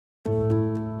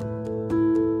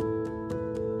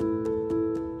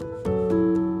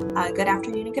Good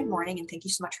afternoon and good morning, and thank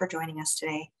you so much for joining us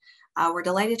today. We're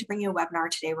delighted to bring you a webinar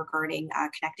today regarding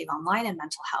connecting online and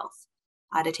mental health.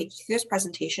 To take you through this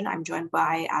presentation, I'm joined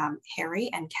by Harry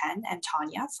and Ken and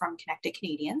Tanya from Connected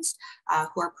Canadians,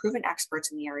 who are proven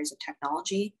experts in the areas of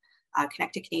technology.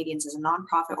 Connected Canadians is a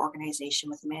nonprofit organization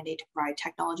with a mandate to provide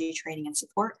technology training and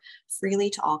support freely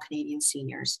to all Canadian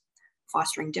seniors,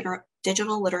 fostering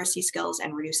digital literacy skills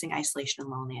and reducing isolation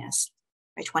and loneliness.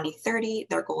 By 2030,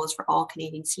 their goal is for all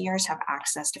Canadian seniors to have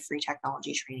access to free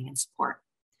technology training and support.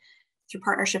 Through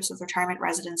partnerships with retirement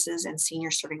residences and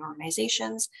senior serving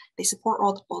organizations, they support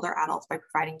older adults by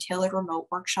providing tailored remote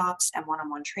workshops and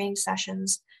one-on-one training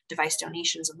sessions, device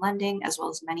donations and lending, as well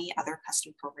as many other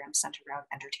custom programs centered around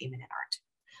entertainment and art.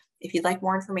 If you'd like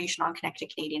more information on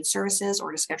Connected Canadian services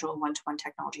or to schedule a one-to-one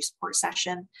technology support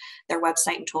session, their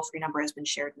website and toll-free number has been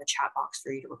shared in the chat box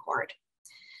for you to record.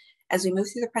 As we move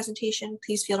through the presentation,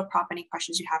 please feel to prop any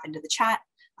questions you have into the chat.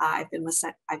 I've been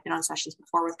on sessions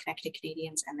before with Connected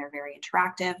Canadians, and they're very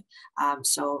interactive.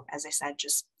 So as I said,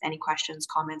 just any questions,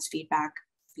 comments, feedback,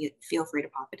 feel free to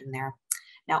pop it in there.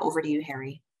 Now over to you,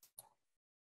 Harry.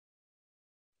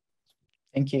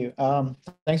 Thank you.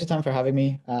 Thanks a ton for having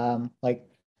me. Like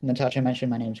Natasha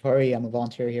mentioned, my name is Harry. I'm a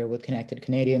volunteer here with Connected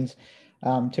Canadians.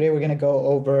 Today we're going to go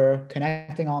over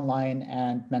connecting online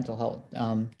and mental health.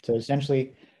 So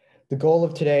essentially, the goal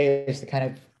of today is to kind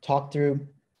of talk through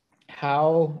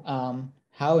how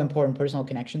important personal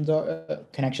connections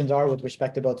are with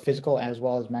respect to both physical as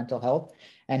well as mental health,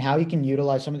 and how you can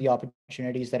utilize some of the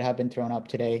opportunities that have been thrown up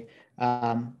today,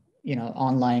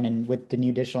 online and with the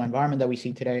new digital environment that we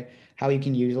see today, how you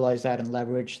can utilize that and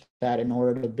leverage that in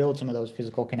order to build some of those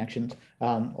physical connections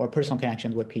or personal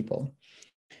connections with people.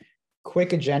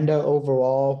 Quick agenda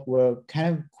overall, we'll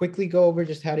kind of quickly go over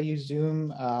just how to use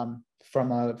Zoom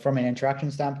from an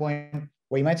interaction standpoint.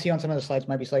 What you might see on some of the slides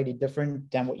might be slightly different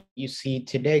than what you see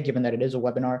today, given that it is a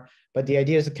webinar, but the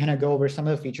idea is to kind of go over some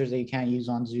of the features that you can use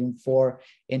on Zoom for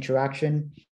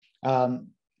interaction.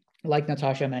 Like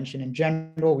Natasha mentioned, in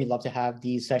general, we love to have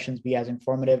these sessions be as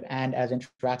informative and as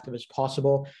interactive as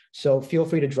possible. So feel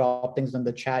free to drop things in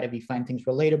the chat if you find things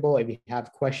relatable. If you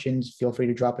have questions, feel free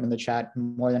to drop it in the chat.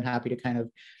 I'm more than happy to kind of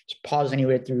just pause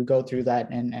anywhere go through that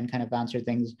and kind of answer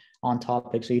things on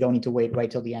topic. So you don't need to wait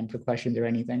right till the end for questions or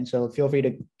anything. So feel free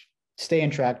to stay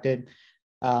interactive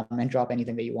and drop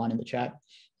anything that you want in the chat.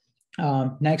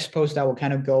 Next post, I will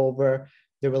kind of go over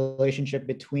the relationship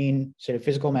between sort of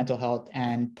physical mental health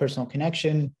and personal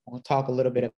connection. We'll talk a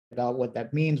little bit about what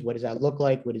that means, what does that look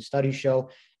like, what do studies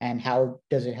show, and how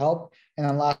does it help? And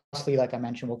then lastly, like I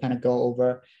mentioned, we'll kind of go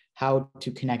over how to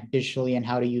connect digitally and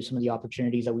how to use some of the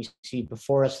opportunities that we see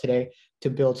before us today to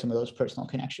build some of those personal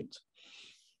connections.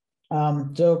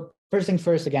 So first thing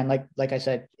first, again, like I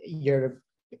said, your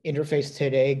interface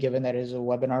today, given that it is a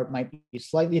webinar, might be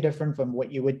slightly different from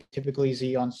what you would typically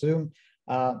see on Zoom.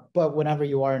 But whenever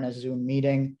you are in a Zoom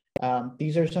meeting,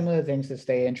 these are some of the things that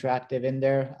stay interactive in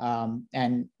there.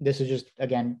 And this is just,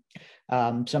 again,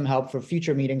 some help for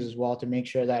future meetings as well to make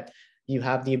sure that you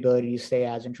have the ability to stay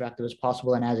as interactive as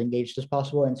possible and as engaged as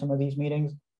possible in some of these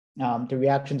meetings. The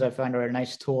reactions I find are a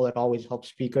nice tool. It always helps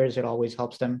speakers. It always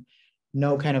helps them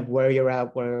know kind of where you're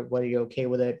at, whether you're okay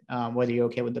with it, whether you're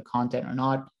okay with the content or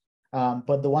not.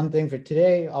 But the one thing for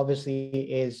today,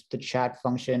 obviously, is the chat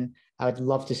function. I would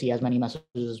love to see as many messages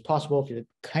as possible. If you're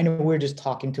kind of weird just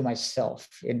talking to myself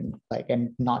and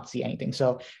not see anything.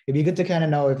 So it'd be good to kind of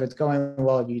know if it's going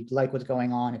well, if you like what's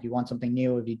going on, if you want something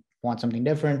new, if you want something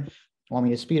different, want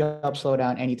me to speed up, slow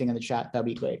down, anything in the chat, that'd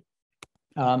be great.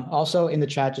 Also in the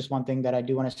chat, just one thing that I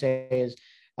do want to say is,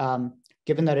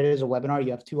 given that it is a webinar,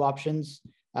 you have two options.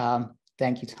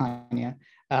 Thank you, Tanya.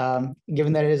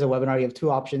 Given that it is a webinar, you have two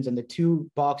options. In the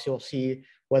two box, you'll see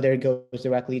whether it goes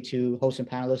directly to hosts and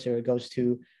panelists or it goes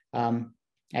to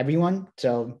everyone.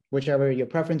 So whichever your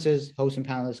preference is, hosts and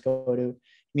panelists go to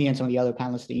me and some of the other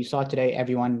panelists that you saw today.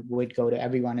 Everyone would go to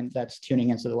everyone, and that's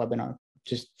tuning into the webinar,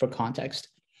 just for context.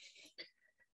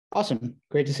 Awesome.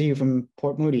 Great to see you from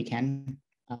Port Moody, Ken.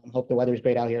 Hope the weather is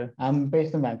great out here. I'm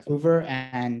based in Vancouver,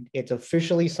 and it's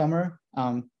officially summer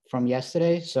from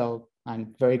yesterday. So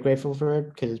I'm very grateful for it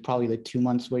because it's probably the 2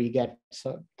 months where you get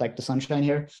like the sunshine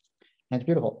here, and it's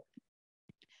beautiful.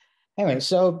 Anyway,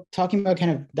 so talking about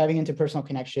kind of diving into personal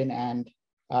connection and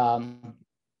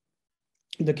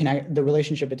the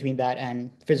relationship between that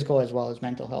and physical as well as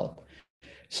mental health.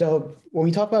 So when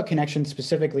we talk about connection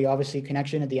specifically, obviously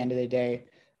connection at the end of the day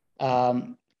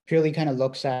purely kind of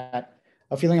looks at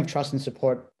a feeling of trust and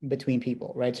support between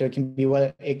people, right? So it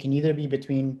can either be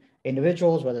between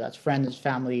individuals, whether that's friends,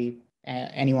 family,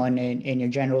 anyone in your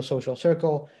general social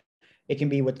circle. It can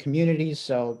be with communities.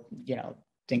 So,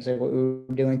 things like what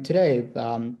we're doing today,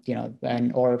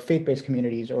 and or faith-based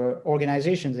communities or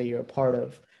organizations that you're a part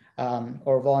of,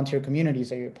 or volunteer communities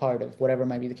that you're a part of, whatever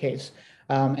might be the case.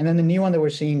 And then the new one that we're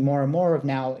seeing more and more of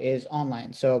now is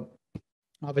online. So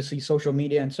obviously social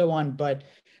media and so on, but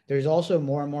there's also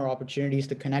more and more opportunities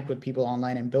to connect with people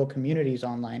online and build communities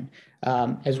online,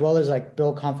 as well as like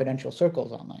build confidential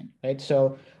circles online, right?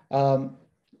 So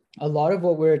a lot of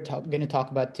what we're going to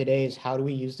talk about today is how do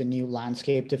we use the new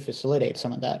landscape to facilitate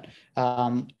some of that.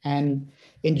 And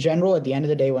in general, at the end of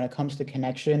the day, when it comes to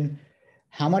connection,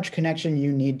 how much connection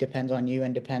you need depends on you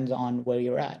and depends on where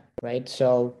you're at, right?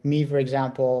 So me, for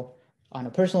example, on a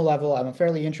personal level, I'm a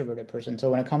fairly introverted person.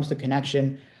 So when it comes to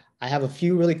connection, I have a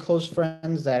few really close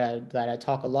friends that I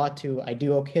talk a lot to. I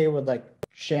do okay with like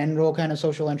general kind of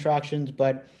social interactions,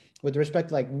 but with respect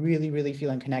to like really, really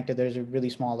feeling connected, there's a really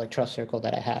small like trust circle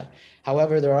that I have.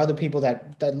 However, there are other people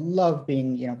that love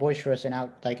being, boisterous and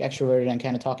out like extroverted and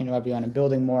kind of talking to everyone and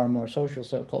building more and more social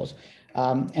circles.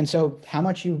 And so how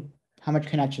much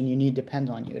connection you need depends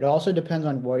on you. It also depends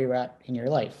on where you're at in your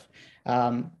life.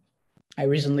 I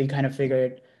recently kind of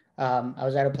figured, I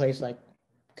was at a place like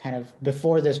kind of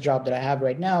before this job that I have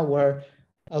right now, where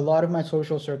a lot of my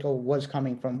social circle was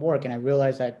coming from work. And I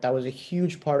realized that that was a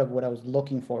huge part of what I was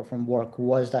looking for from work,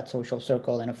 was that social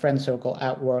circle and a friend circle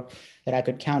at work that I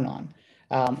could count on.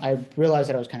 I realized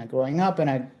that I was kind of growing up and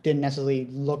I didn't necessarily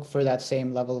look for that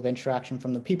same level of interaction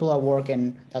from the people at work.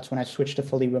 And that's when I switched to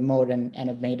fully remote and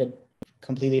it made a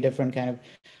completely different kind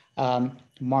of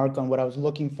mark on what I was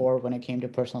looking for when it came to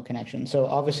personal connection. So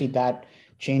obviously that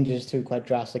changes too quite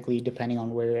drastically depending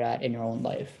on where you're at in your own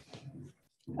life.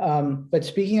 But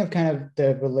speaking of kind of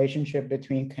the relationship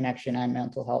between connection and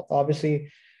mental health,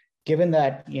 obviously, given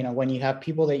that, when you have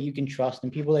people that you can trust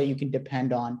and people that you can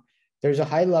depend on, there's a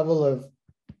high level of,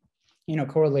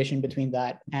 correlation between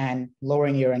that and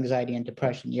lowering your anxiety and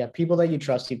depression. You have people that you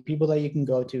trust, you have people that you can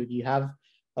go to, you have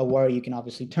a worry, you can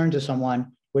obviously turn to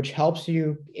someone, which helps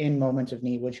you in moments of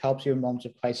need, which helps you in moments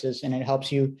of crisis, and it helps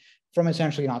you from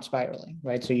essentially not spiraling,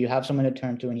 right? So you have someone to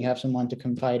turn to and you have someone to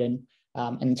confide in,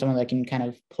 and someone that can kind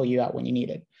of pull you out when you need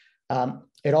it.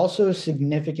 It also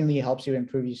significantly helps you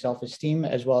improve your self-esteem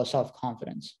as well as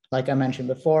self-confidence. Like I mentioned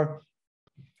before,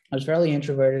 I was fairly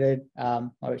introverted,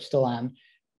 or still am,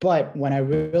 but when I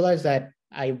realized that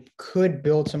I could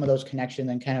build some of those connections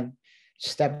and kind of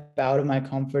step out of my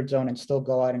comfort zone and still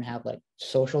go out and have like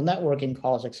social networking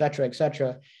calls, et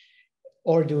cetera,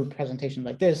 or do a presentation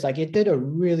like this, like it did a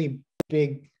really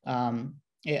big,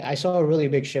 I saw a really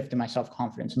big shift in my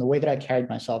self-confidence and the way that I carried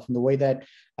myself and the way that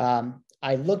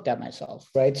I looked at myself,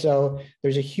 right? So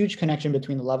there's a huge connection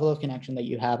between the level of connection that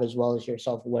you have as well as your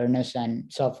self-awareness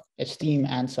and self-esteem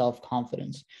and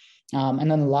self-confidence.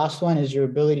 And then the last one is your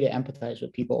ability to empathize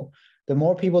with people. The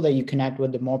more people that you connect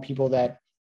with, the more people that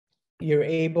you're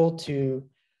able to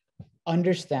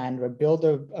understand or build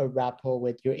a rapport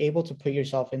with, you're able to put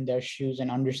yourself in their shoes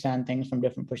and understand things from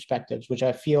different perspectives, which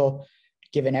I feel,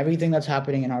 given everything that's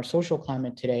happening in our social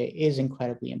climate today, is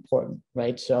incredibly important,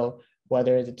 right? So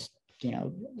whether it's,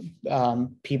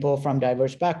 people from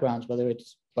diverse backgrounds,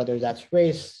 whether that's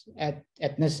race,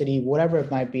 ethnicity, whatever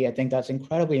it might be, I think that's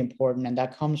incredibly important. And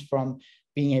that comes from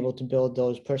being able to build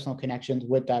those personal connections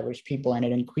with diverse people. And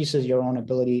it increases your own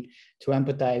ability to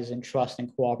empathize and trust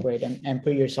and cooperate and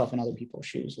put yourself in other people's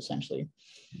shoes, essentially.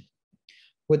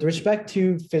 With respect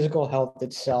to physical health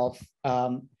itself,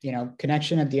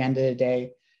 connection at the end of the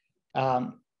day,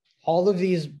 all of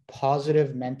these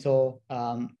positive mental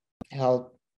health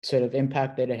sort of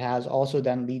impact that it has also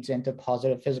then leads into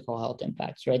positive physical health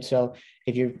impacts, right? So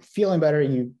if you're feeling better,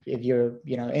 if you're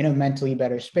in a mentally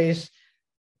better space,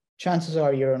 chances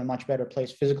are you're in a much better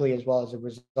place physically as well as a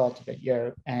result of it.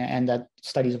 And that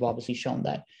studies have obviously shown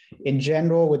that. In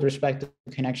general, with respect to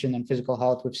connection and physical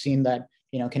health, we've seen that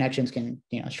connections can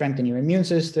strengthen your immune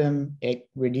system. It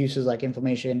reduces like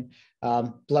inflammation,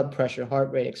 blood pressure,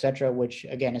 heart rate, etc., which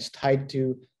again is tied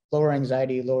to lower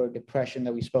anxiety, lower depression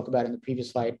that we spoke about in the previous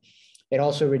slide. It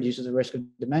also reduces the risk of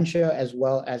dementia as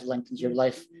well as lengthens your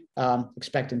life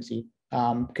expectancy.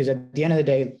 Because at the end of the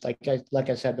day, like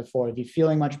I said before, if you're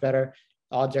feeling much better,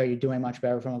 odds are you're doing much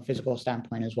better from a physical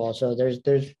standpoint as well. So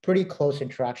there's pretty close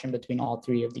interaction between all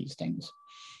three of these things.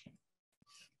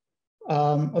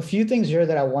 A few things here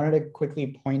that I wanted to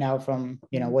quickly point out from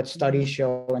what studies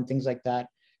show and things like that.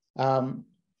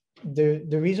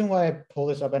 The reason why I pull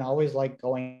this up and I always like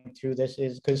going through this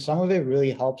is because some of it really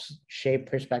helps shape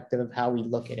perspective of how we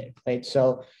look at it, right?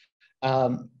 So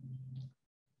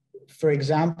for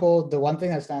example, the one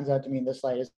thing that stands out to me in this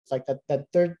slide is like that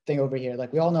third thing over here.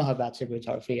 Like we all know how bad cigarettes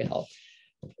are for your health,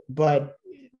 but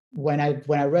when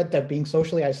I read that being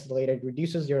socially isolated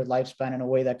reduces your lifespan in a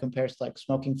way that compares to like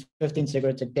smoking 15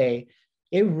 cigarettes a day,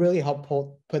 it really helped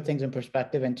put things in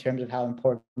perspective in terms of how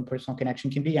important personal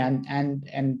connection can be,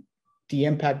 and the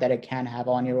impact that it can have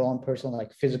on your own personal,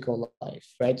 like physical life,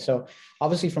 right? So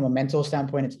obviously from a mental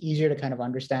standpoint, it's easier to kind of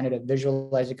understand it and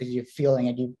visualize it because you're feeling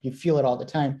it, you feel it all the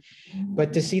time.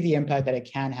 But to see the impact that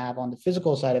it can have on the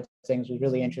physical side of things was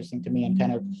really interesting to me, and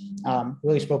kind of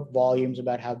really spoke volumes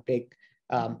about how big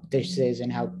this is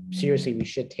and how seriously we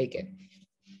should take it.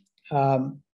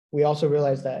 We also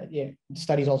realized that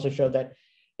studies also showed that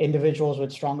individuals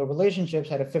with stronger relationships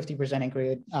had a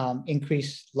 50%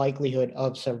 increased likelihood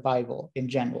of survival in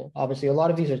general. Obviously, a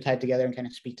lot of these are tied together and kind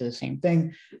of speak to the same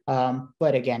thing.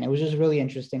 But again, it was just really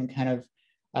interesting to kind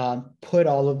of put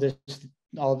all of this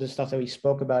stuff that we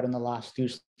spoke about in the last two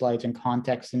slides in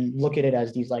context and look at it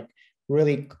as these like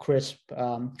really crisp,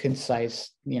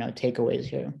 concise, takeaways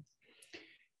here.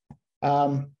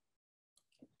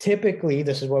 Typically,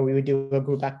 this is where we would do a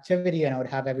group activity, and I would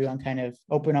have everyone kind of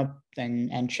open up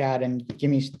and chat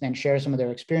and share some of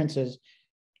their experiences.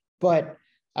 But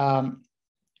we're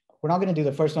not going to do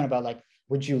the first one about like,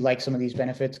 would you like some of these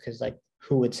benefits? Because like,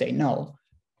 who would say no?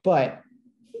 But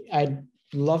I'd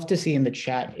love to see in the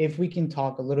chat if we can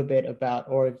talk a little bit about,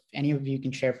 or if any of you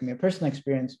can share from your personal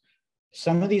experience,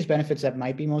 some of these benefits that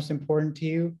might be most important to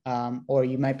you, or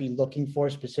you might be looking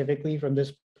for specifically from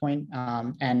this point,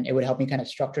 and it would help me kind of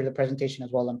structure the presentation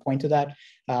as well and point to that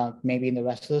maybe in the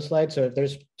rest of the slide. So if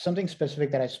there's something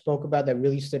specific that I spoke about that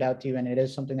really stood out to you and it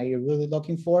is something that you're really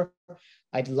looking for,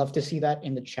 I'd love to see that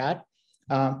in the chat.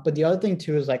 But the other thing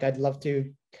too is like, I'd love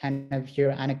to kind of hear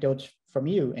anecdotes from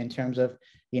you in terms of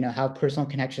how personal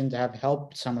connections have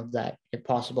helped some of that, if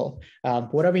possible.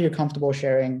 Whatever you're comfortable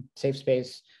sharing, safe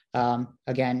space.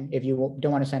 Again, if you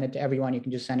don't want to send it to everyone, you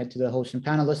can just send it to the host and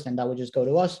panelists, and that would just go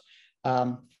to us.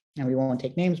 And we won't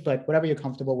take names, but whatever you're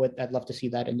comfortable with, I'd love to see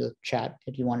that in the chat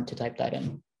if you wanted to type that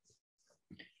in.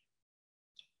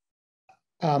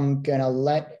 I'm gonna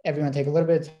let everyone take a little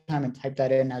bit of time and type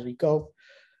that in as we go.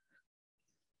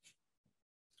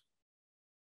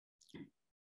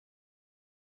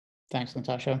 Thanks,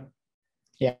 Natasha.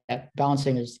 Yeah,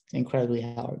 balancing is incredibly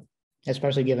hard,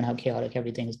 especially given how chaotic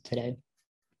everything is today.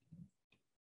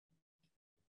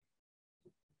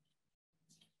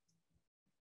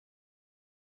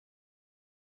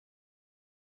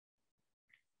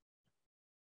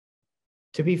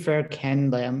 To be fair, Ken,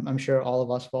 like I'm sure all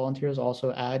of us volunteers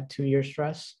also add to your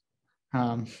stress.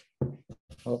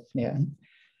 Well, yeah.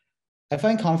 I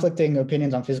find conflicting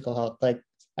opinions on physical health. Like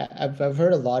I've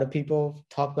heard a lot of people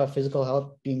talk about physical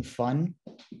health being fun.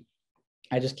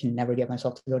 I just can never get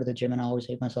myself to go to the gym, and I always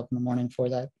hate myself in the morning for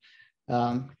that.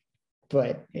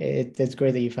 But it's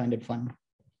great that you find it fun.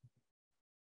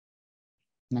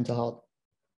 Mental health.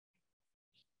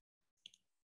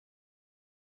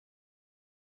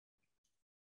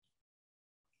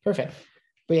 Perfect.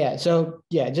 But yeah, so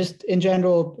yeah, just in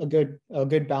general, a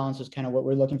good balance is kind of what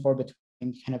we're looking for between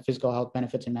kind of physical health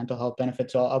benefits and mental health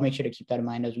benefits. So I'll make sure to keep that in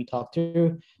mind as we talk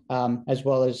through, as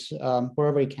well as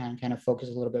wherever we can kind of focus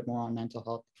a little bit more on mental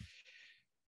health.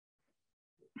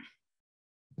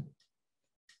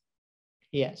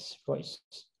 Yes, voice.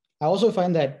 I also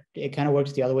find that it kind of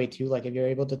works the other way too. Like if you're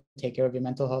able to take care of your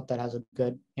mental health, that has a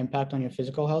good impact on your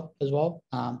physical health as well.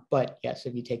 But yes,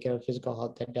 if you take care of physical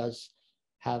health, that does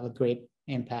have a great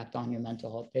impact on your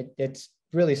mental health. It's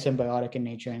really symbiotic in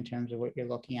nature in terms of what you're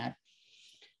looking at.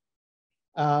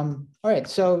 All right,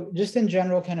 so just in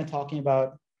general, kind of talking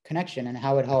about connection and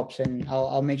how it helps, and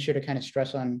I'll make sure to kind of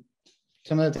stress on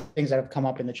some of the things that have come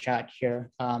up in the chat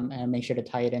here, and make sure to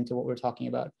tie it into what we're talking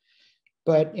about.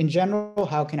 But in general,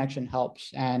 how connection helps,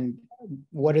 and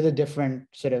what are the different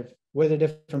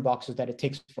boxes that it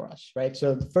takes for us, right?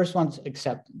 So the first one's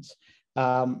acceptance.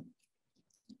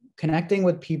 Connecting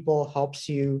with people helps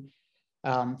you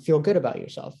feel good about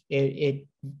yourself.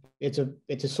 It's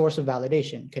a source of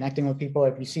validation. Connecting with people,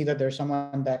 if you see that there's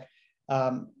someone that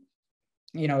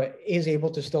is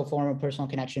able to still form a personal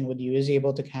connection with you, is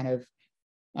able to kind of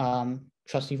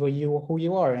trust you for who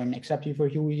you are and accept you for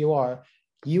who you are,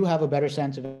 you have a better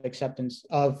sense of acceptance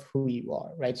of who you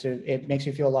are, right? So it makes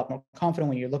you feel a lot more confident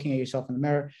when you're looking at yourself in the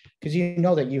mirror, because you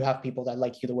know that you have people that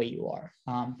like you the way you are,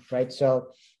 right? So,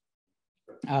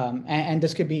 and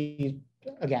this could be,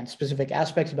 again, specific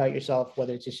aspects about yourself,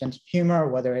 whether it's your sense of humor,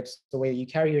 whether it's the way that you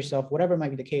carry yourself, whatever might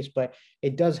be the case, but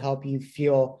it does help you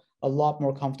feel a lot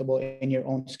more comfortable in your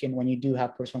own skin when you do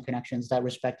have personal connections that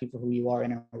respect you for who you are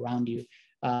and around you,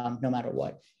 no matter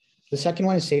what. The second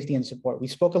one is safety and support. We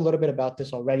spoke a little bit about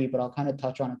this already, but I'll kind of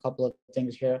touch on a couple of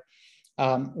things here.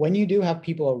 when you do have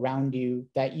people around you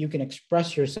that you can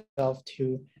express yourself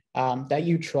to, that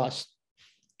you trust,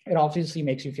 it obviously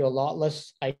makes you feel a lot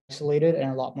less isolated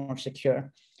and a lot more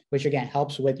secure, which again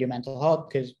helps with your mental health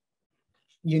because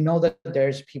you know that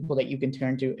there's people that you can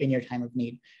turn to in your time of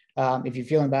need. If you're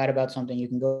feeling bad about something, you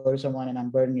can go to someone and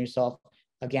unburden yourself,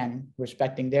 again,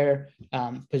 respecting their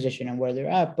position and where they're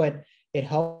at, but it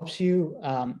helps you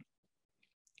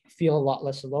feel a lot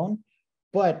less alone.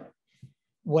 But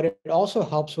what it also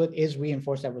helps with is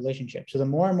reinforce that relationship. So the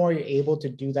more and more you're able to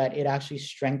do that, it actually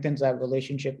strengthens that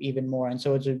relationship even more. And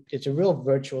so it's a real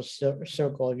virtual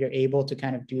circle if you're able to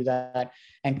kind of do that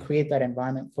and create that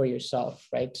environment for yourself,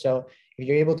 right? So if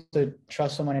you're able to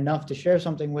trust someone enough to share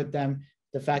something with them,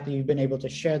 the fact that you've been able to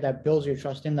share that builds your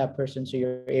trust in that person. So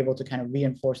you're able to kind of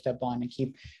reinforce that bond and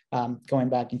keep going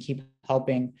back and keep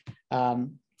helping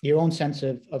your own sense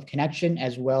of connection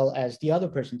as well as the other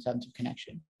person's sense of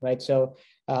connection, right? So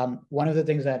one of the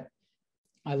things that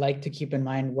I like to keep in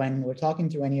mind when we're talking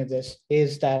through any of this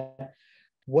is that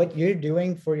what you're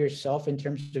doing for yourself in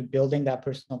terms of building that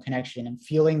personal connection and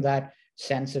feeling that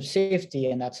sense of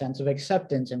safety and that sense of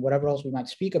acceptance and whatever else we might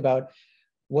speak about,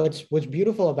 what's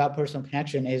beautiful about personal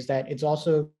connection is that it's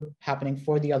also happening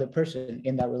for the other person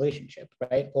in that relationship,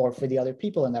 right? Or for the other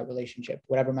people in that relationship,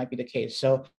 whatever might be the case.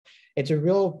 So it's a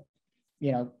real,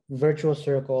 virtual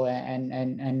circle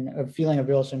and a feeling of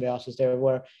real symbiosis there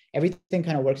where everything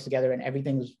kind of works together and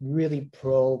everything's really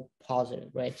positive,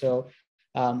 right? So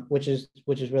which is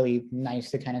really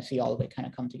nice to kind of see all of it kind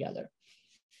of come together.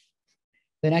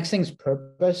 The next thing is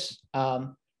purpose.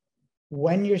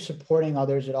 When you're supporting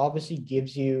others, it obviously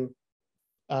gives you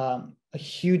a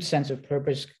huge sense of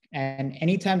purpose. And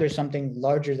anytime there's something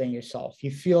larger than yourself,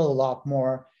 you feel a lot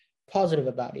more positive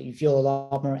about it. You feel a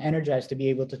lot more energized to be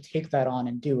able to take that on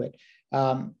and do it.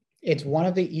 It's one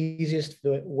of the easiest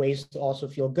ways to also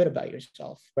feel good about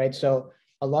yourself, right? So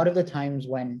a lot of the times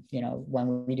when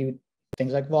we do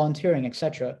things like volunteering,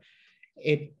 etc.,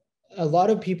 a lot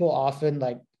of people often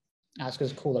like ask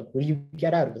us, cool, like, what do you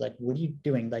get out of it? Like, what are you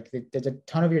doing? Like, there's a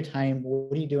ton of your time.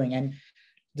 What are you doing? And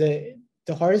the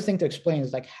hardest thing to explain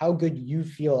is like how good you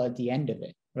feel at the end of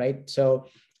it, right? So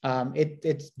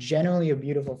it's generally a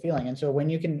beautiful feeling. And so when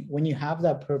you have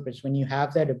that purpose, when you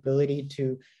have that ability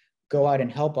to go out and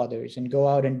help others and go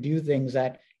out and do things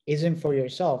that isn't for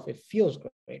yourself, it feels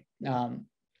great.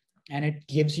 And it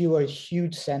gives you a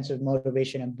huge sense of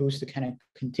motivation and boost to kind of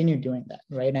continue doing that,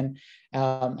 right? And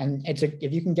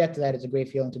if you can get to that, it's a great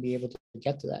feeling to be able to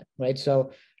get to that, right?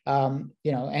 So and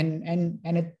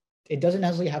it doesn't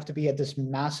necessarily have to be at this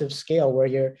massive scale where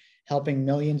you're helping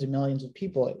millions and millions of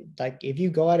people. Like if you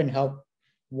go out and help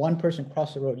one person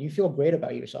cross the road, you feel great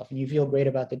about yourself and you feel great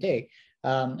about the day.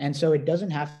 And so it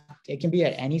can be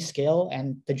at any scale,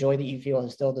 and the joy that you feel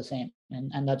is still the same,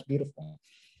 and that's beautiful.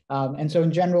 And so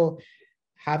in general,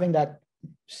 having that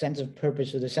sense of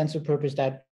purpose, or the sense of purpose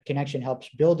that connection helps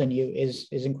build in you, is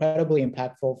incredibly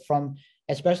impactful from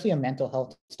especially a mental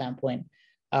health standpoint.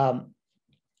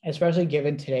 Especially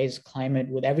given today's climate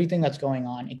with everything that's going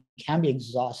on, it can be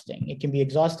exhausting. It can be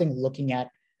exhausting looking at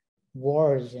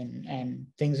wars and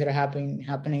things that are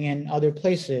happening in other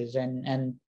places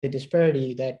and the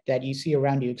disparity that you see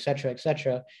around you, et cetera, et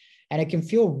cetera. And it can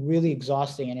feel really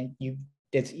exhausting, and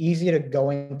it's easy to go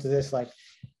into this like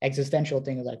existential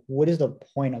thing of like, what is the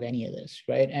point of any of this,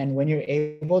 right? And when you're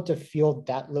able to feel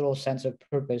that little sense of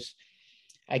purpose,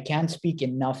 I can't speak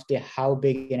enough to how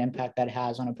big an impact that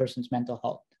has on a person's mental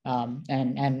health.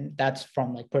 And that's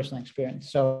from like personal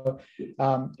experience. So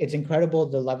it's incredible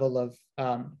the level of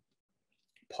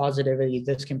positivity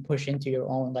this can push into your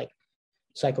own like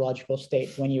psychological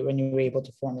state when you're able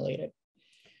to formulate it.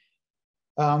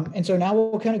 And so now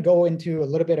we'll kind of go into a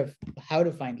little bit of how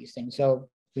to find these things. So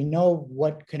we know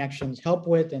what connections help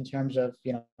with in terms of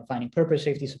finding purpose,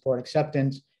 safety, support,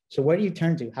 acceptance. So where do you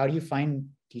turn to? How do you find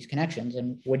these connections,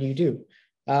 and what do you do?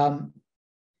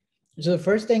 So the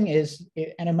first thing is,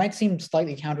 and it might seem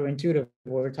slightly counterintuitive,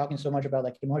 where we're talking so much about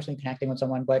like emotionally connecting with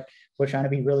someone, but we're trying to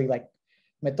be really like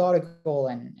methodical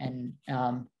and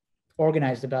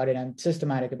organized about it and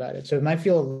systematic about it. So it might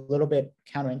feel a little bit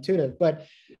counterintuitive, but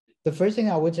the first thing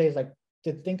I would say is like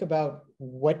to think about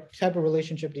what type of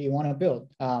relationship do you want to build.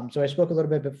 So I spoke a little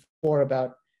bit before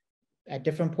about at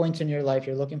different points in your life,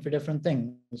 you're looking for different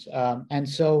things. And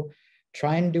so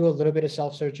try and do a little bit of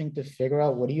self-searching to figure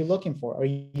out, what are you looking for? Are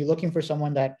you looking for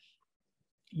someone that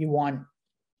you want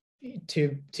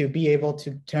to be able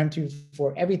to turn to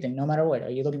for everything, no matter what? Are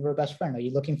you looking for a best friend? Or are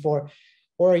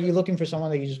you looking for someone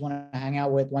that you just want to hang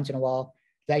out with once in a while,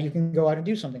 that you can go out and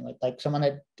do something with, like someone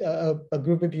that a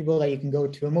group of people that you can go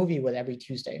to a movie with every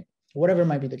Tuesday, whatever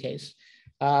might be the case.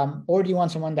 Or do you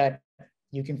want someone that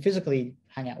you can physically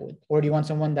hang out with? Or do you want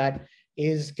someone that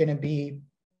is going to be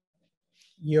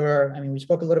we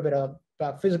spoke a little bit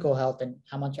about physical health and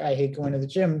how much I hate going to the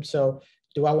gym. So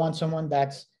do I want someone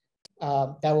that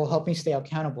will help me stay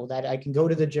accountable, that I can go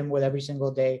to the gym with every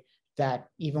single day, that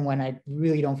even when I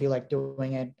really don't feel like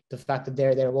doing it, the fact that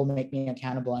they're there will make me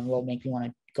accountable and will make me want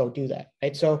to go do that,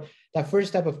 right? So that first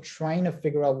step of trying to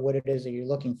figure out what it is that you're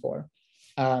looking for,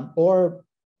 or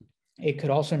it could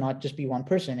also not just be one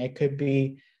person. It could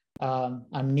be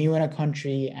I'm new in a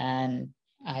country and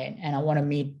I want to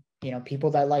meet people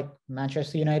that like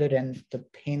Manchester United and the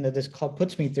pain that this club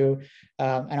puts me through,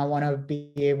 and I want to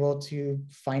be able to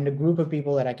find a group of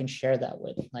people that I can share that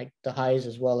with, like the highs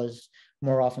as well as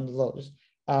more often the lows.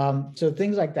 So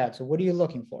things like that. So what are you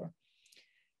looking for?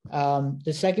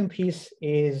 The second piece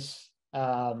is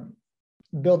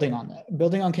building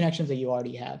on connections that you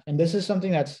already have. And this is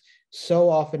something that's so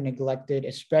often neglected,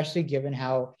 especially given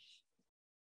how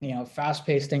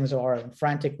fast-paced things are and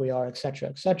frantic we are, et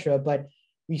cetera, but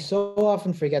we so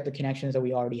often forget the connections that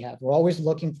we already have. We're always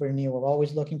looking for new, we're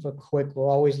always looking for quick, we're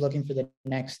always looking for the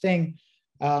next thing,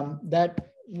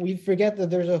 that we forget that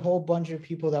there's a whole bunch of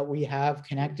people that we have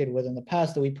connected with in the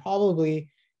past that we probably,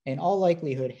 in all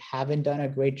likelihood, haven't done a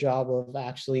great job of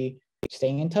actually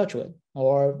staying in touch with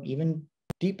or even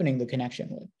deepening the connection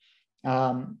with.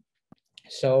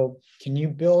 So can you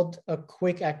build a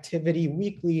quick activity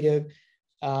weekly to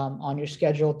on your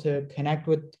schedule to connect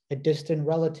with a distant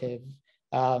relative,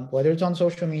 whether it's on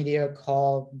social media,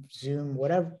 call, Zoom,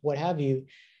 whatever, what have you,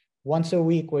 once a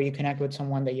week, where you connect with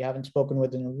someone that you haven't spoken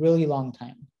with in a really long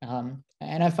time.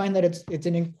 And I find that it's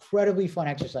an incredibly fun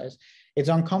exercise. It's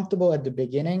uncomfortable at the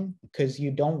beginning because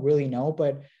you don't really know,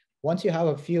 but once you have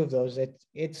a few of those,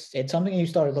 it's something you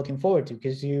start looking forward to,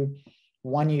 because you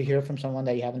hear from someone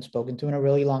that you haven't spoken to in a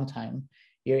really long time.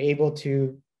 You're able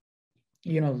to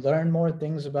learn more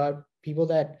things about people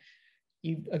that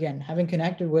you, again, haven't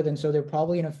connected with, and so they're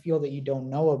probably in a field that you don't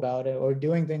know about it, or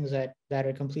doing things that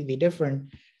are completely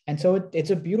different. And so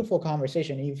it's a beautiful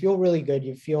conversation. You feel really good.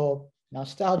 You feel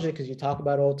nostalgic because you talk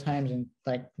about old times, and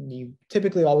like you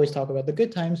typically always talk about the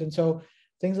good times. And so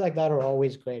things like that are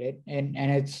always great. And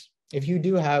it's, if you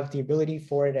do have the ability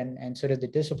for it and sort of the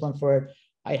discipline for it,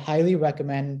 I highly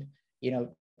recommend,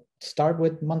 start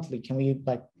with monthly. Can we,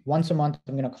 like, once a month,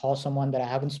 I'm going to call someone that I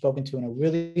haven't spoken to in a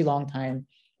really long time,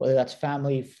 whether that's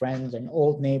family, friends, an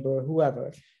old neighbor,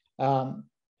 whoever. And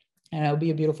it'll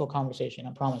be a beautiful conversation,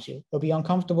 I promise you. It'll be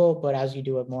uncomfortable, but as you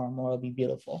do it more and more, it'll be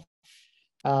beautiful.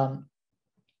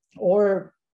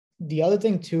 Or the other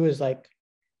thing too is, like,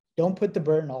 don't put the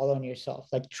burden all on yourself.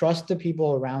 Like, trust the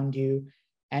people around you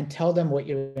and tell them what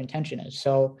your intention is.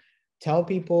 So tell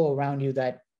people around you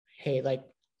that, hey, like,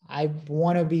 I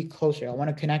want to be closer. I want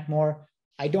to connect more.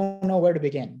 I don't know where to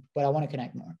begin, but I want to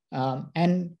connect more.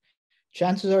 And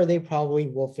chances are they probably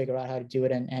will figure out how to do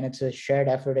it. And it's a shared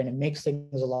effort, and it makes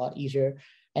things a lot easier.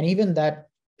 And even that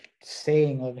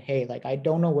saying of, hey, like, I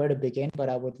don't know where to begin, but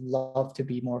I would love to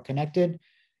be more connected,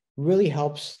 really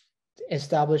helps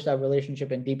establish that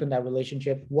relationship and deepen that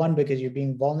relationship. One, because you're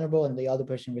being vulnerable and the other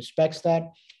person respects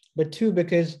that. But two,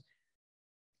 because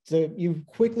you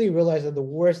quickly realize that the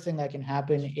worst thing that can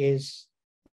happen is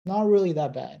not really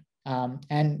that bad.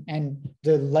 And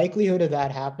the likelihood of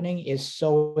that happening is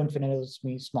so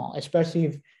infinitesimally small, especially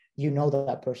if you know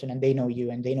that person and they know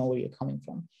you and they know where you're coming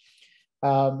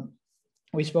from.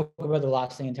 We spoke about the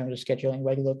last thing in terms of scheduling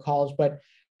regular calls, but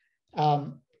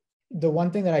the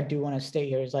one thing that I do want to state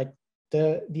here is, like,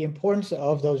 the importance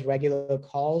of those regular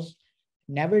calls.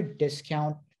 Never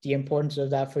discount the importance of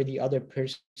that for the other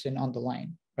person on the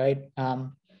line, right?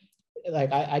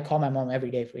 Like, I call my mom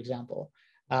every day, for example.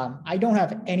 I don't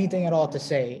have anything at all to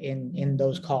say in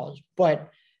those calls, but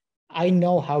I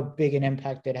know how big an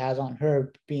impact it has on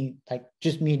her, being like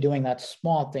just me doing that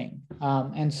small thing.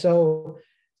 And so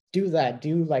do that,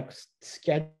 like,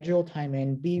 schedule time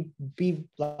in, be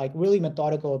like really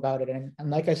methodical about it. And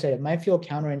like I said, it might feel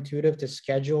counterintuitive to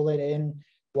schedule it in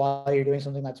while you're doing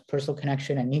something that's personal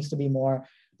connection and needs to be more.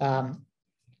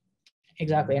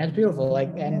 Exactly. And it's beautiful.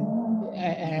 Like, and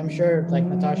I'm sure, like,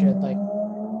 Natasha, like,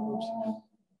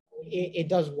 it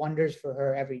does wonders for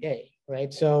her every day,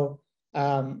 right? So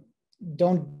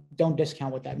don't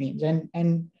discount what that means.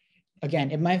 And again,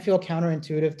 it might feel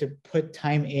counterintuitive to put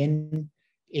time in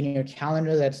your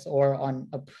calendar or on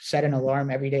set an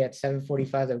alarm every day at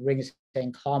 7:45 that rings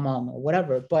saying call mom or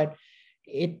whatever, but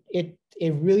it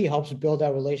really helps build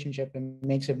that relationship and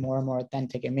makes it more and more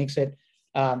authentic. It makes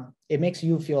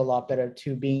you feel a lot better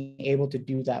to being able to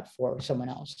do that for someone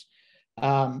else.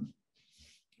 The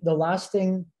last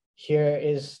thing here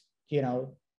is,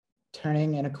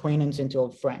 turning an acquaintance into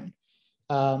a friend.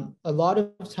 A lot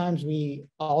of times we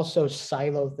also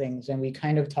silo things and we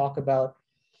kind of talk about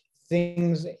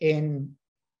things in,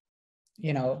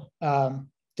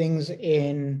 things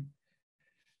in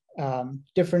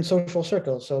different social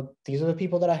circles. So these are the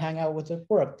people that I hang out with at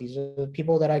work. These are the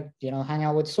people that I, hang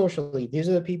out with socially. These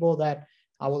are the people that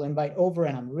I will invite over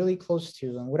and I'm really close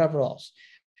to and whatever else.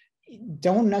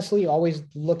 Don't necessarily always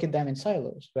look at them in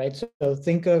silos, right? So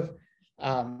think of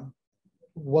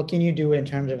what can you do in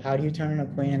terms of how do you turn an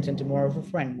acquaintance into more of a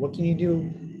friend? What can you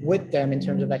do with them in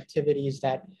terms of activities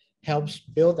that helps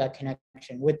build that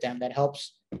connection with them, that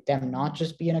helps them not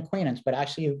just be an acquaintance, but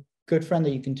actually a good friend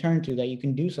that you can turn to, that you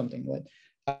can do something with.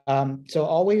 So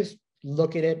always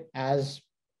look at it as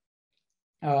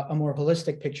a more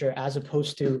holistic picture, as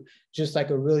opposed to just like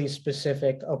a really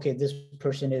specific, okay, this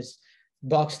person is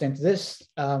boxed into this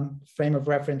frame of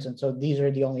reference, and so these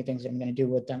are the only things I'm going to do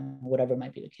with them, whatever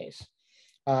might be the case.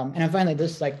 And I find like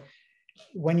this, like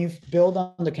when you build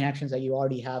on the connections that you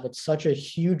already have, it's such a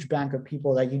huge bank of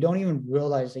people that you don't even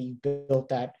realize that you built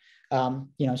that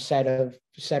set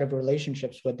of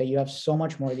relationships with, that you have so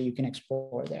much more that you can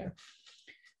explore there.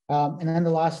 And then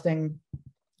the last thing,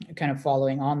 kind of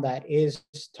following on that, is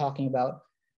talking about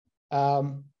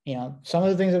some of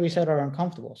the things that we said are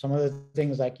uncomfortable. Some of the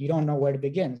things, like, you don't know where to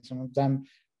begin. Some of them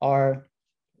are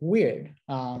weird,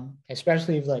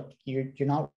 especially if like you're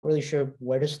not really sure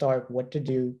where to start, what to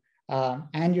do,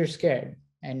 and you're scared.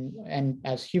 And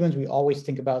as humans, we always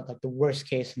think about like the worst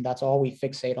case, and that's all we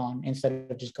fixate on instead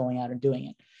of just going out and doing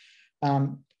it.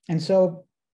 And so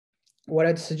what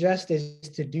I'd suggest is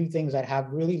to do things that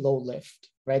have really low lift,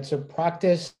 right? So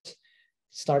practice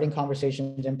starting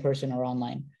conversations in person or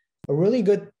online. A really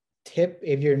good tip,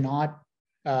 if you're not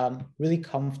really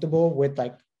comfortable with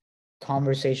like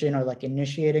conversation or like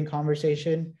initiating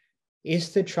conversation, is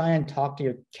to try and talk to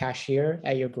your cashier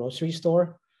at your grocery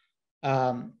store.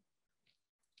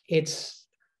 It's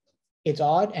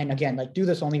odd, and again, like, do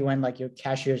this only when like your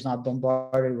cashier is not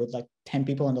bombarded with like 10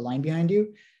 people in the line behind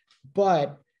you.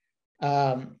 But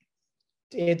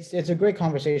it's a great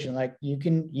conversation. Like, you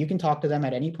can talk to them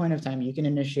at any point of time. You can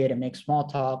initiate and make small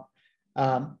talk.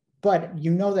 But you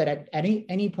know that at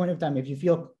any point of time, if you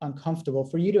feel uncomfortable,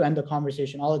 for you to end the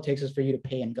conversation, all it takes is for you to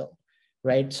pay and go,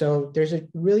 right? So there's a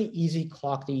really easy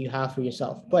clock that you have for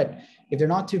yourself. But if they're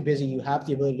not too busy, you have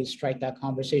the ability to strike that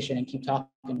conversation and keep talking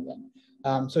to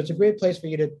them. So it's a great place for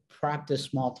you to practice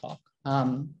small talk.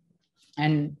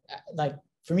 And like,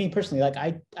 for me personally, like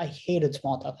I hated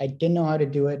small talk. I didn't know how to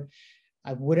do it.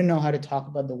 I wouldn't know how to talk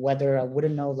about the weather. I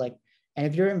wouldn't know, like, and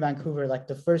if you're in Vancouver, like,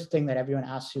 the first thing that everyone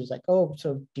asks you is like, oh,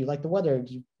 so do you like the weather?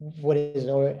 What is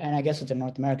it? And I guess it's a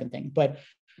North American thing, but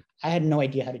I had no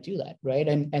idea how to do that, right?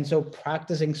 And so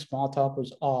practicing small talk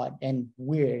was odd and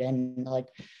weird, and like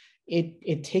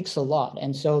it takes a lot.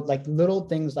 And so like little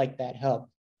things like that help.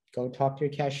 Go talk to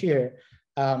your cashier.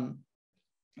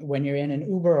 When you're in an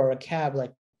Uber or a cab,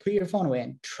 like, put your phone away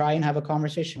and try and have a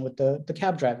conversation with the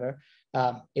cab driver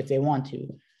if they want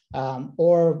to.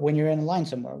 Or when you're in a line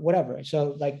somewhere, whatever.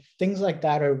 So like things like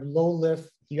that are low lift.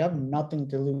 You have nothing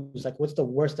to lose. Like, what's the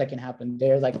worst that can happen?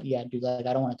 They're like, yeah, dude, like,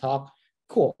 I don't want to talk.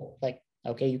 Cool. Like,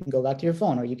 okay, you can go back to your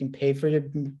phone, or you can pay for your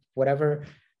whatever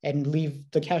and leave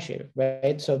the cashier,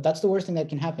 right? So that's the worst thing that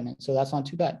can happen. And so that's not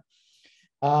too bad.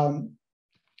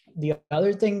 The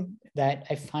other thing that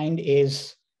I find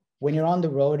is when you're on the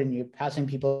road and you're passing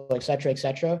people, et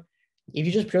cetera, if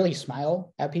you just purely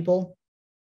smile at people,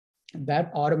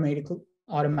 that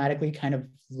automatically kind of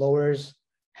lowers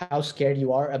how scared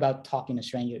you are about talking to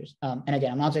strangers. And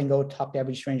again, I'm not saying go talk to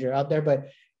every stranger out there, but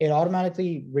it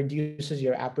automatically reduces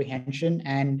your apprehension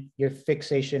and your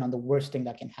fixation on the worst thing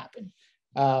that can happen.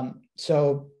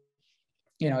 So,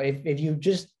 if you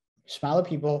just smile at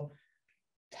people,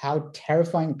 how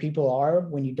terrifying people are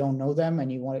when you don't know them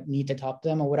and you need to talk to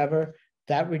them or whatever,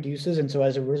 that reduces. And so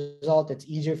as a result, it's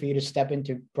easier for you to step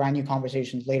into brand new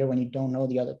conversations later when you don't know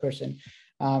the other person.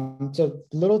 So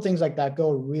little things like that go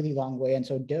a really long way. And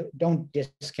so don't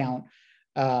discount,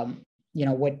 don't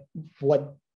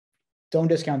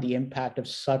discount the impact of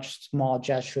such small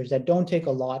gestures that don't take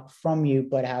a lot from you,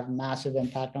 but have massive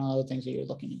impact on other things that you're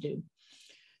looking to do.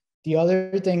 The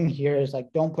other thing here is,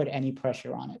 like, don't put any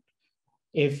pressure on it.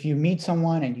 If you meet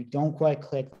someone and you don't quite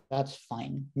click, that's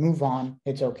fine. Move on.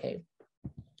 It's okay.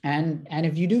 And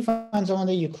if you do find someone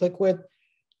that you click with,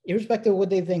 irrespective of what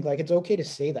they think, like, it's okay to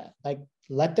say that. Like,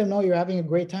 let them know you're having a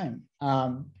great time.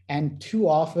 And too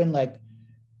often, like,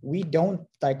 we don't,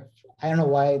 like, I don't know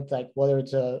why, like, whether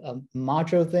it's a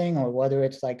macho thing or whether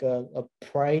it's like a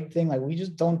pride thing, like, we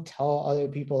just don't tell other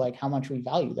people like how much we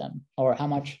value them or how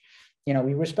much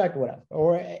we respect whatever,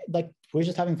 or like we're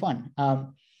just having fun.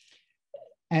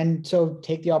 And so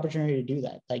take the opportunity to do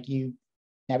that. Like you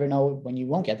never know when you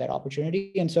won't get that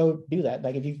opportunity. And so do that.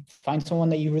 Like if you find someone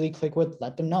that you really click with,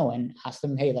 let them know and ask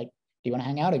them, hey, like, do you want to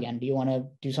hang out again? Do you want to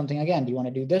do something again? Do you want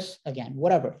to do this again?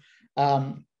 Whatever.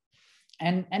 And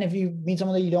if you meet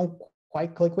someone that you don't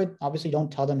quite click with, obviously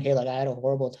don't tell them, hey, like I had a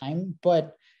horrible time,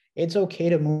 but it's okay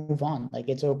to move on. Like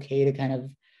it's okay to kind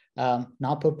of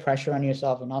not put pressure on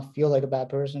yourself and not feel like a bad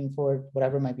person for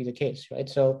whatever might be the case, right?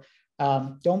 So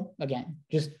don't, again,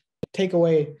 just take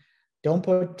away, don't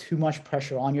put too much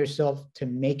pressure on yourself to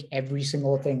make every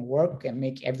single thing work and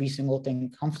make every single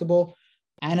thing comfortable.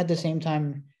 And at the same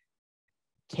time,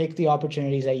 take the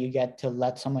opportunities that you get to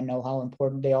let someone know how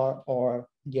important they are, or,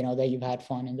 that you've had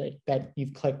fun and that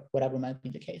you've clicked, whatever might be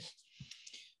the case.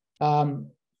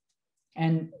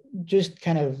 And just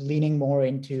kind of leaning more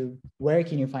into where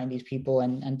can you find these people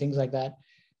and things like that.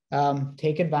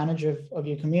 Take advantage of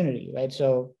your community, right?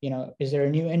 So, is there a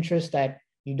new interest that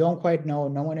you don't quite know?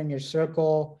 No one in your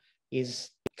circle is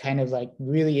kind of like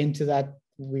really into that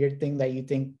weird thing that you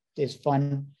think is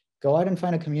fun. Go out and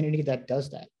find a community that does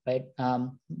that, right?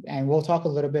 And we'll talk a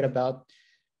little bit about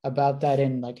that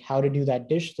in like how to do that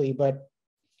digitally, but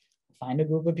find a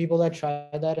group of people that try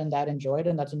that and that enjoy it,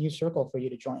 and that's a new circle for you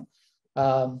to join.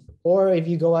 Or if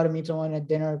you go out and meet someone at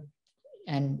dinner,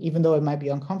 and even though it might be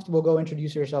uncomfortable, go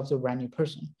introduce yourself to a brand new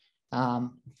person,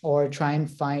 or try and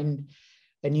find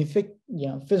a new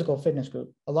physical fitness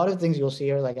group. A lot of things you'll see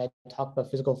here, like I talk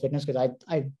about physical fitness because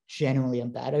I genuinely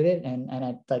am bad at it, and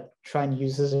I like try and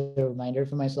use this as a reminder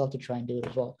for myself to try and do it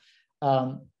as well.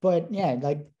 But yeah,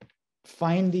 like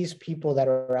find these people that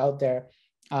are out there,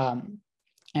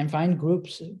 and find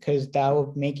groups, because that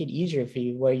will make it easier for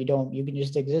you, where you can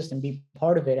just exist and be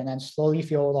part of it, and then slowly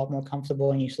feel a lot more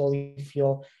comfortable, and you slowly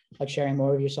feel like sharing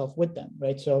more of yourself with them,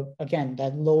 right? So again,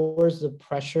 that lowers the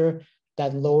pressure,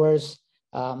 that lowers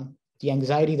the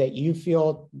anxiety that you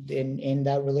feel in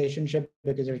that relationship,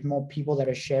 because there's more people that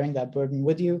are sharing that burden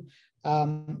with you.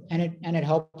 And it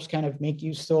helps kind of make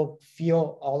you still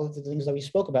feel all of the things that we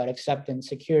spoke about: acceptance,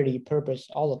 security, purpose,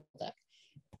 all of that.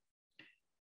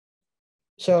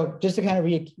 So just to kind of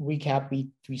recap,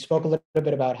 we spoke a little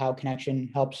bit about how connection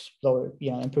helps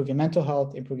improve your mental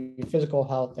health, improve your physical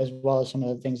health, as well as some of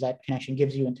the things that connection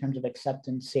gives you in terms of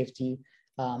acceptance, safety,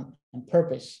 and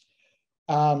purpose.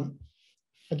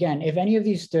 Again, if any of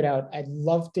these stood out, I'd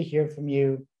love to hear from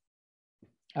you.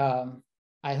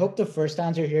 I hope the first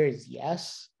answer here is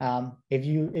yes. If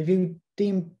you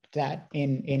deem that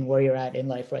in where you're at in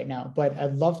life right now, but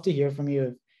I'd love to hear from you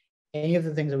if any of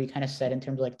the things that we kind of said in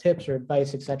terms of like tips or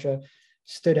advice, etc.,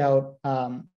 stood out.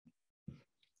 I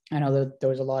know that there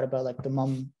was a lot about like the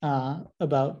mom,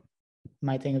 about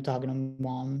my thing of talking to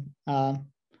mom. I'm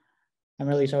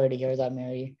really sorry to hear that,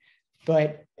 Mary.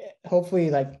 But hopefully,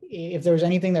 like if there was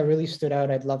anything that really stood out,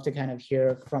 I'd love to kind of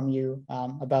hear from you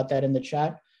about that in the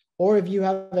chat. Or if you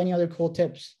have any other cool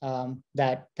tips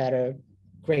that are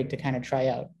great to kind of try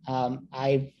out.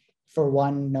 I, for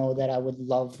one, know that I would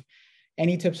love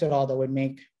any tips at all that would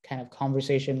make kind of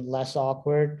conversation less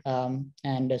awkward.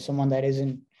 And as someone that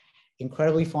isn't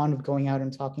incredibly fond of going out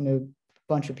and talking to a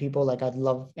bunch of people, like I'd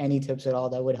love any tips at all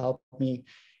that would help me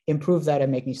improve that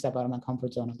and make me step out of my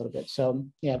comfort zone a little bit. So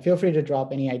yeah, feel free to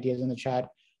drop any ideas in the chat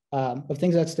of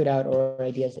things that stood out or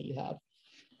ideas that you have.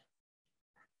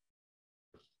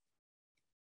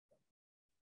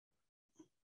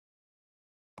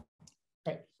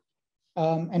 Right.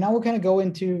 And now we'll kind of go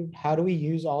into how do we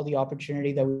use all the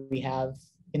opportunity that we have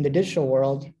in the digital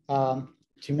world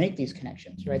to make these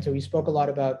connections, right? So we spoke a lot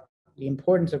about the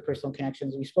importance of personal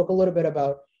connections. We spoke a little bit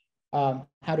about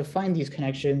how to find these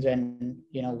connections and,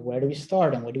 where do we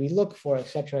start and what do we look for, et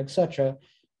cetera, et cetera.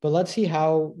 But let's see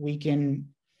how we can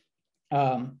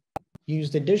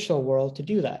use the digital world to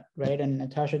do that, right? And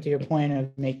Natasha, to your point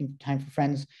of making time for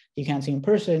friends you can't see in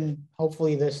person,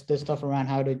 hopefully this stuff around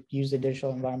how to use the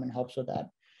digital environment helps with that.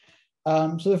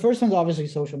 So the first one's obviously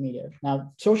social media.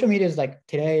 Now, social media is like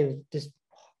today, this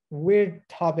weird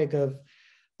topic of,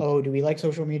 oh, do we like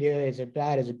social media? Is it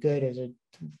bad? Is it good? Is it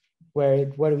where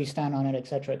do we stand on it, et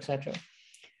cetera, et cetera.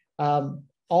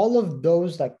 All of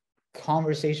those like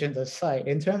conversations aside,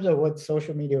 in terms of what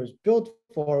social media was built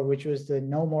for, which was to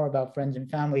know more about friends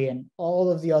and family and all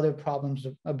of the other problems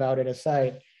about it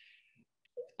aside,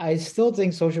 I still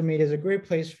think social media is a great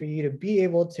place for you to be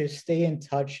able to stay in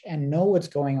touch and know what's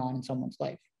going on in someone's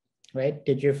life, right?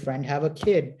 Did your friend have a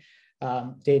kid?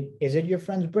 Is it your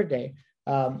friend's birthday?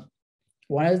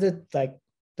 One of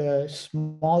the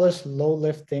smallest low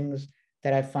lift things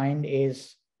that I find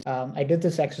is, I did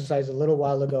this exercise a little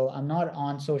while ago. I'm not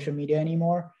on social media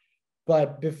anymore,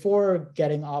 But before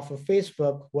getting off of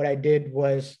Facebook, what I did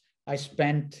was I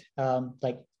spent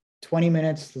like 20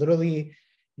 minutes literally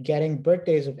getting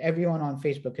birthdays of everyone on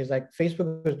Facebook, because like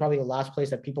Facebook was probably the last place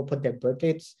that people put their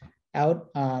birthdays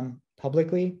out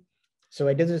publicly. So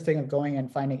I did this thing of going and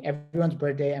finding everyone's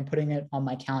birthday and putting it on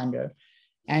my calendar.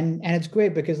 And it's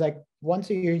great because like once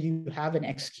a year you have an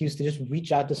excuse to just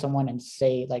reach out to someone and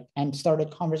say like and start a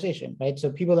conversation, right? So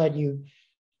people that you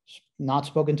not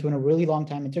spoken to in a really long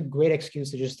time, it's a great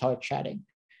excuse to just start chatting.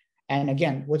 And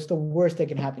again, what's the worst that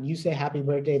can happen? You say happy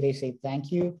birthday, they say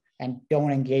thank you, and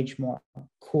don't engage more.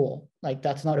 Cool. Like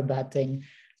that's not a bad thing.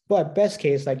 But best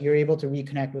case, like you're able to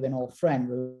reconnect with an old friend,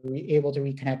 or able to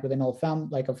reconnect with an old family,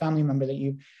 like a family member that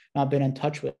you've not been in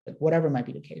touch with, whatever might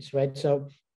be the case, right? So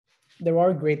there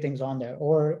are great things on there.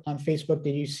 Or on Facebook,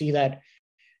 did you see that,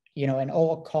 you know, an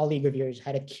old colleague of yours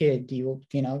had a kid? You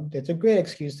know, it's a great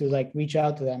excuse to like reach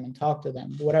out to them and talk to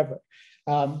them, whatever.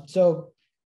 So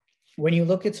when you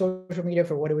look at social media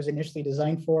for what it was initially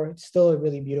designed for, it's still a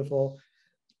really beautiful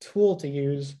tool to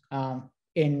use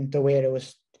in the way that it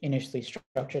was initially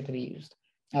structured to be used.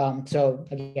 So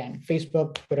again,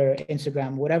 Facebook, Twitter,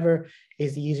 Instagram, whatever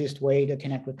is the easiest way to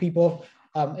connect with people.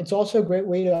 It's also a great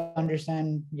way to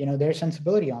understand, you know, their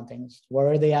sensibility on things. Where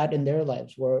are they at in their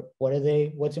lives?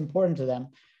 What's important to them?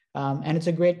 And it's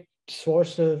a great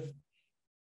source of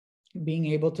being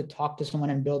able to talk to someone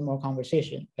and build more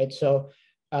conversation, right? So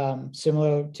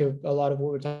similar to a lot of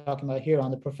what we're talking about here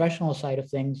on the professional side of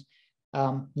things,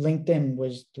 LinkedIn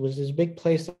was this big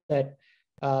place that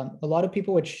a lot of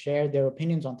people would share their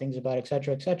opinions on things about, et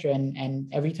cetera, et cetera.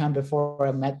 And every time before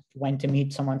I went to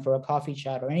meet someone for a coffee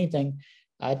chat or anything,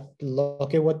 I'd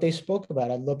look at what they spoke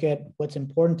about. I'd look at what's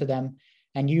important to them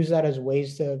and use that as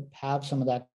ways to have some of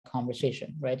that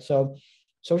conversation, right? So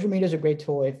social media is a great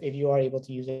tool if you are able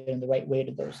to use it in the right way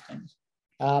to those things.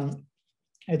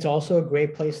 It's also a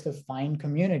great place to find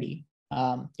community.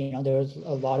 You know, there's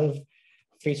a lot of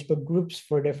Facebook groups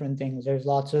for different things. There's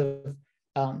lots of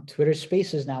Twitter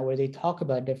spaces now where they talk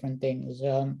about different things.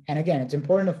 And again, it's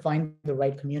important to find the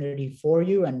right community for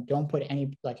you, and don't put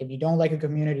any, like if you don't like a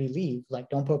community, leave, like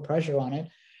don't put pressure on it.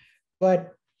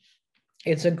 But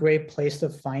it's a great place to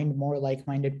find more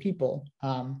like-minded people.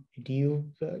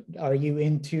 Are you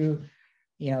into,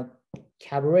 you know,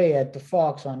 cabaret at the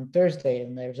Fox on Thursday,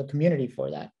 and there's a community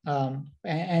for that.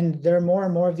 And there are more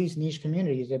and more of these niche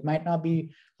communities. It might not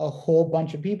be a whole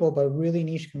bunch of people, but really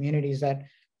niche communities that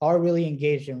are really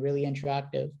engaged and really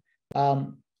interactive.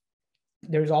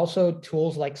 There's also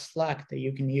tools like Slack that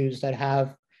you can use that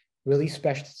have really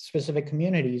specific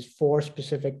communities for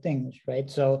specific things, right?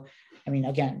 So, I mean,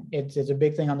 again, it's a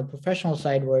big thing on the professional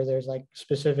side where there's like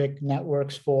specific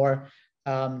networks for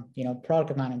you know,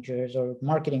 product managers or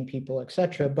marketing people,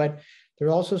 etc. But there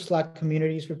are also Slack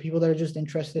communities for people that are just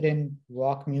interested in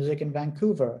rock music in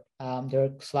Vancouver. There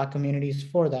are Slack communities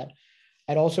for that.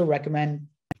 I'd also recommend,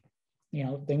 you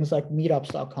know, things like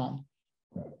meetups.com.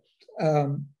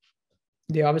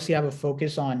 They obviously have a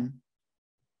focus on,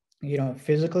 you know,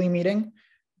 physically meeting,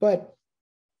 but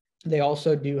they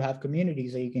also do have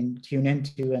communities that you can tune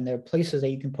into, and there are places that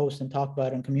you can post and talk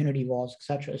about on community walls,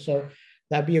 etc. So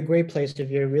that'd be a great place if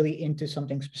you're really into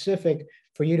something specific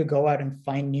for you to go out and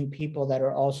find new people that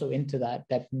are also into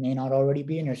that may not already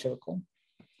be in your circle.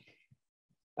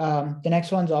 The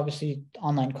next one's obviously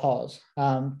online calls.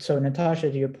 So Natasha,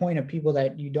 to your point of people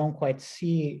that you don't quite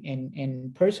see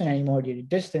in person anymore due to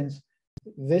distance,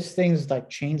 this thing's like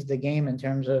changed the game in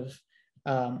terms of,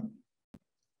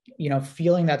 you know,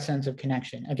 feeling that sense of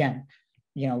connection. Again,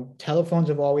 you know, telephones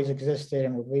have always existed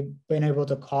and we've been able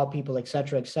to call people, et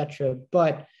cetera,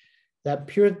 but that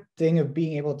pure thing of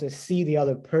being able to see the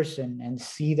other person and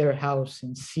see their house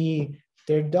and see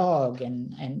their dog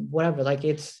and whatever, like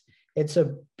it's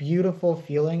a beautiful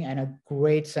feeling and a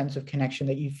great sense of connection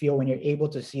that you feel when you're able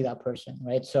to see that person,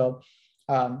 right? So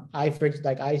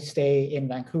I stay in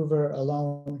Vancouver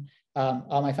alone.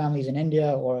 All my family's in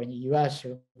India or in the US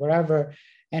or wherever.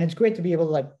 And it's great to be able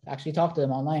to like actually talk to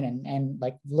them online and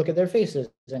like look at their faces,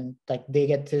 and like they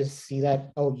get to see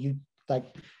that, oh,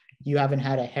 you haven't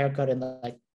had a haircut in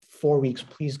like 4 weeks,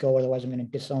 please go, otherwise I'm going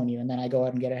to disown you. And then I go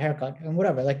out and get a haircut and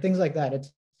whatever, like things like that.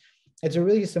 It's a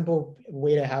really simple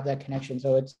way to have that connection.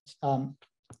 So it's,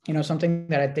 you know, something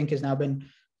that I think has now been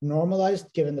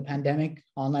normalized given the pandemic,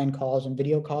 online calls and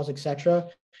video calls, etc.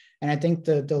 And I think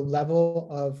the level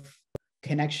of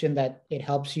connection that it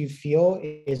helps you feel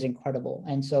is incredible.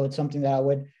 And so it's something that I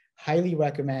would highly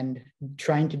recommend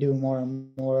trying to do more and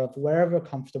more of, wherever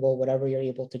comfortable, whatever you're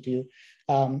able to do.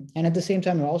 And at the same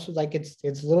time, you're also like,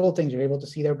 it's little things. You're able to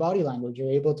see their body language.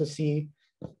 You're able to see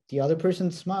the other person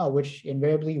smile, which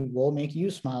invariably will make you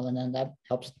smile. And then that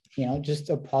helps, just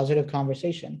a positive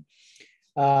conversation.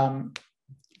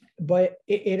 But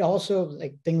it also,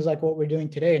 like things like what we're doing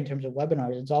today in terms of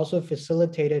webinars, it's also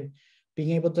facilitated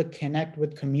being able to connect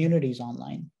with communities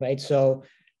online, right? So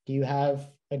do you have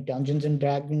a Dungeons and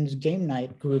Dragons game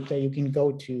night group that you can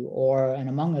go to, or an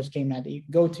Among Us game night that you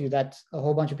can go to that's a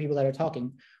whole bunch of people that are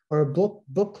talking, or a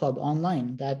book club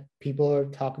online that people are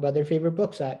talk about their favorite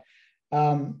books at.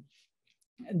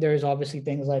 There's obviously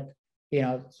things like,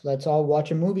 let's all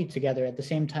watch a movie together at the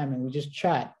same time and we just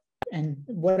chat and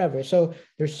whatever. So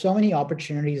there's so many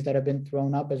opportunities that have been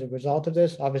thrown up as a result of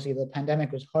this. Obviously, the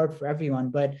pandemic was hard for everyone,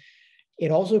 but it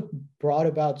also brought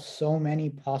about so many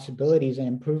possibilities and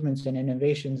improvements and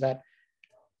innovations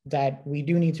that we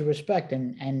do need to respect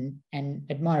and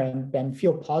admire and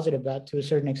feel positive about to a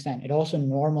certain extent. It also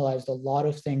normalized a lot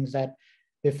of things that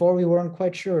before we weren't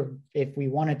quite sure if we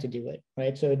wanted to do it,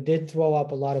 right? So it did throw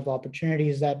up a lot of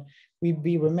opportunities that we'd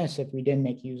be remiss if we didn't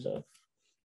make use of.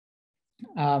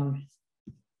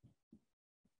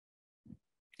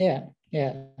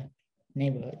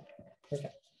 Neighborhood.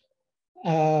 Perfect.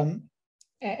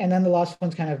 And then the last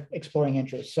one's kind of exploring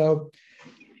interests. So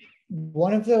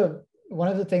one of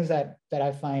the things that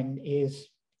I find is,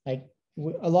 like,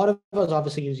 a lot of us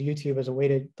obviously use YouTube as a way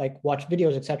to like watch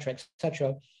videos, et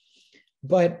cetera.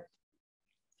 But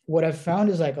what I've found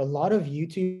is, like, a lot of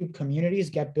YouTube communities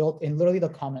get built in literally the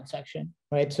comment section,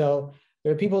 right? So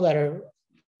there are people that are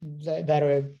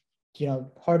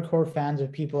hardcore fans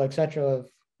of people, et cetera, of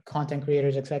content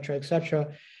creators, et cetera.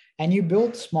 And you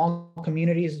build small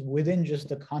communities within just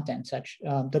the content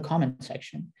section, the comment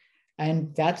section.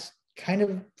 And that's kind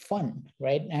of fun,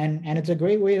 right? And it's a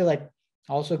great way to like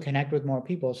also connect with more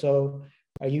people. So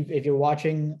if you're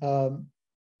watching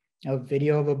a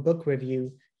video of a book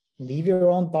review, leave your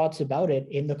own thoughts about it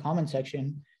in the comment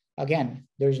section. Again,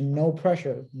 there's no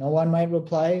pressure. No one might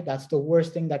reply. That's the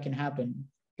worst thing that can happen.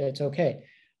 It's okay.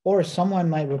 Or someone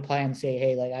might reply and say,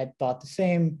 hey, like, I thought the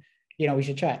same, we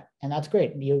should chat. And that's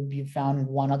great. You found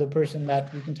one other person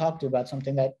that you can talk to about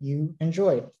something that you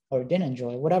enjoyed or didn't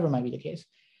enjoy, whatever might be the case.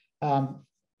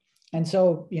 And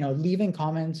so, leaving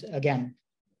comments, again,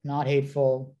 not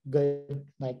hateful, good,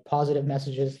 like positive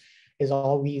messages is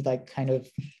all we like kind of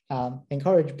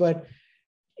encourage, but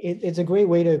it's a great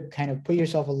way to kind of put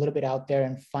yourself a little bit out there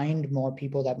and find more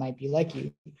people that might be like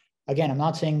you. Again, I'm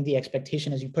not saying the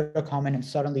expectation is you put a comment and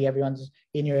suddenly everyone's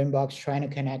in your inbox trying to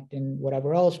connect and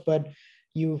whatever else, but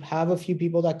you have a few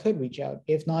people that could reach out.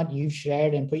 If not, you've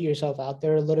shared and put yourself out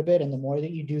there a little bit. And the more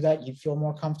that you do that, you feel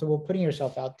more comfortable putting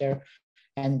yourself out there,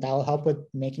 and that'll help with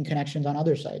making connections on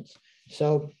other sides.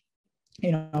 So,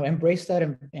 embrace that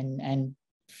and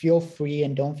feel free,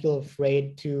 and don't feel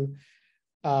afraid to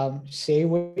say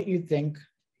what you think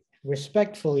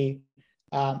respectfully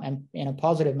and in a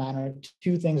positive manner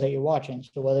to things that you're watching.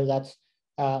 So whether that's,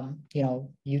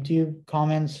 YouTube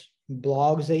comments,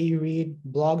 blogs that you read.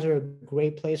 Blogs are a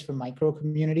great place for micro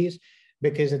communities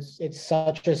because it's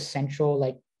such a central,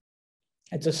 like,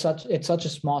 it's such a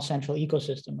small central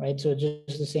ecosystem, right? So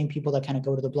just the same people that kind of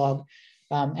go to the blog,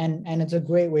 and it's a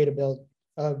great way to build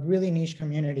a really niche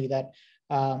community that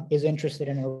is interested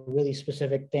in a really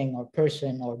specific thing or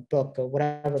person or book or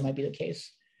whatever might be the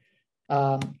case.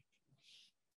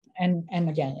 And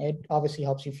again, it obviously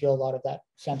helps you feel a lot of that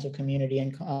sense of community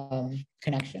and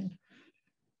connection.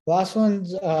 The last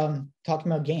one's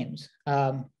talking about games,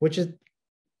 which is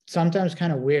sometimes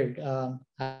kind of weird.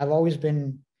 I've always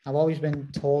been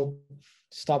told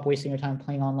stop wasting your time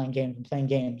playing online games and playing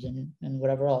games and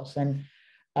whatever else. And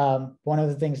one of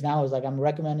the things now is, like, I'm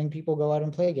recommending people go out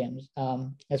and play games,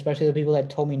 especially the people that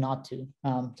told me not to.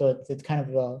 So it's kind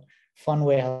of a fun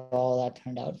way how all that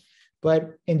turned out.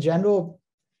 But in general,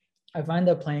 I find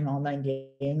that playing online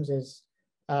games is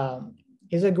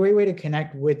a great way to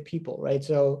connect with people, right?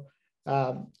 So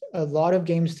a lot of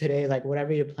games today, like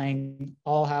whatever you're playing,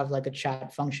 all have like a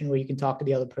chat function where you can talk to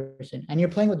the other person, and you're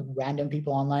playing with random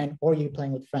people online, or you're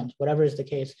playing with friends, whatever is the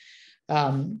case.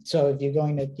 So if you're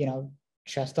going to,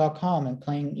 chess.com and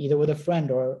playing either with a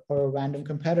friend or a random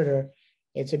competitor,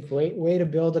 it's a great way to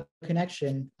build a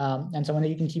connection and someone that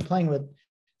you can keep playing with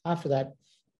after that.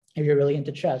 If you're really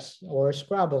into chess or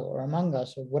Scrabble or Among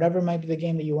Us or whatever might be the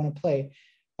game that you want to play.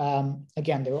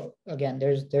 Again,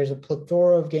 there's a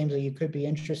plethora of games that you could be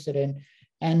interested in,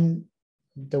 and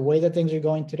the way that things are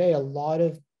going today, a lot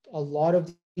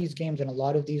of these games and a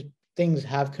lot of these things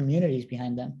have communities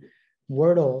behind them.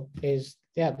 Wordle is,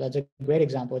 that's a great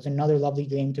example. It's another lovely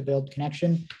game to build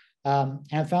connection, and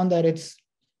I found that it's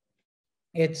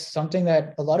something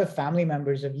that a lot of family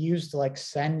members have used to like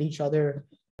send each other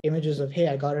images of, hey,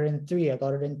 I got it in 3, I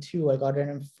got it in 2, I got it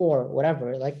in 4,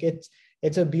 whatever. Like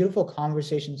it's a beautiful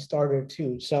conversation starter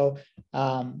too. So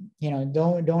don't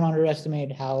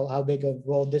underestimate how big a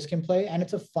role this can play, and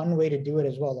it's a fun way to do it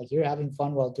as well. Like you're having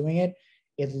fun while doing it.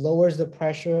 It lowers the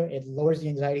pressure, it lowers the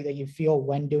anxiety that you feel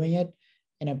when doing it,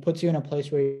 and it puts you in a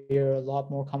place where you're a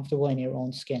lot more comfortable in your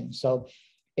own skin. So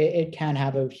it can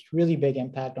have a really big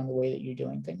impact on the way that you're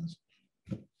doing things.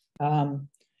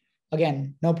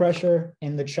 Again, no pressure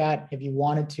in the chat. If you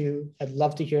wanted to, I'd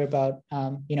love to hear about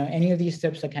any of these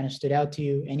tips that kind of stood out to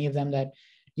you, any of them that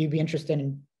you'd be interested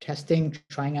in testing,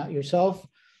 trying out yourself,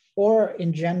 or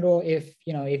in general, if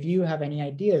you have any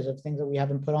ideas of things that we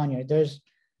haven't put on here.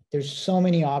 There's so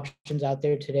many options out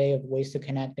there today of ways to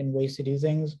connect and ways to do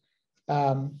things.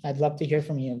 I'd love to hear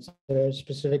from you if there are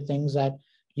specific things that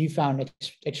you found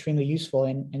extremely useful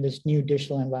in this new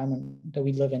digital environment that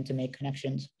we live in to make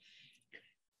connections.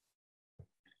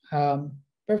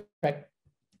 Perfect.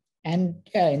 And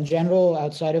yeah, in general,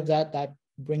 outside of that, that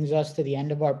brings us to the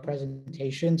end of our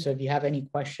presentation. So if you have any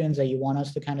questions that you want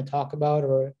us to kind of talk about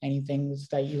or any things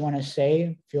that you want to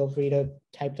say, feel free to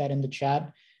type that in the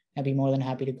chat. I'd be more than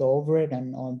happy to go over it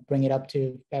and or bring it up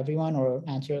to everyone or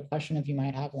answer a question if you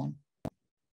might have one.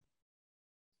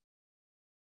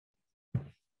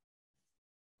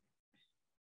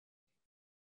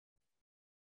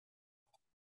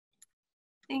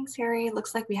 Thanks, Harry.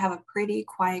 Looks like we have a pretty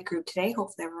quiet group today.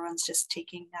 Hopefully everyone's just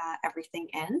taking everything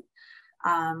in.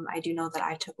 I do know that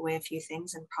I took away a few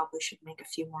things and probably should make a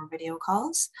few more video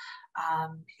calls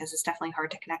because it's definitely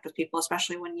hard to connect with people,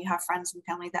 especially when you have friends and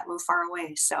family that live far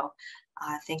away. So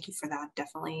thank you for that.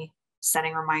 Definitely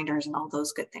setting reminders and all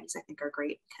those good things I think are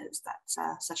great because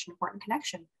that's such an important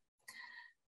connection.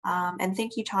 And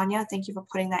thank you, Tanya. Thank you for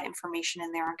putting that information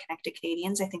in there on Connected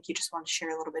Canadians. I think you just want to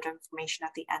share a little bit of information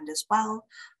at the end as well.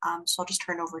 So I'll just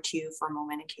turn over to you for a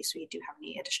moment in case we do have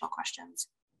any additional questions.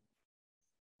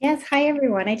 Yes, hi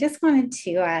everyone. I just wanted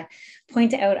to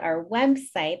point out our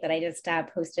website that I just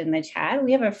posted in the chat.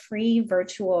 We have a free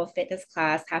virtual fitness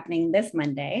class happening this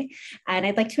Monday, and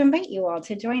I'd like to invite you all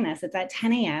to join us. It's at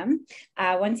 10 a.m.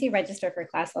 Once you register for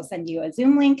class, I'll send you a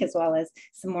Zoom link as well as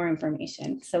some more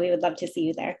information. So we would love to see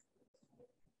you there.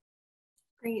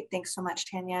 Great, thanks so much,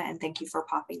 Tanya, and thank you for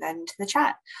popping that into the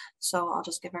chat. So I'll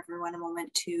just give everyone a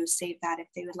moment to save that if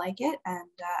they would like it. And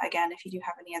again, if you do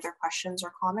have any other questions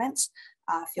or comments,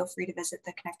 feel free to visit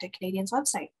the Connected Canadians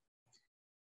website.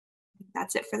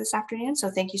 That's it for this afternoon. So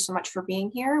thank you so much for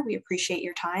being here. We appreciate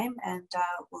your time, and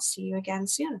we'll see you again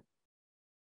soon.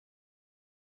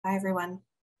 Bye, everyone.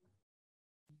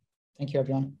 Thank you,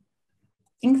 everyone.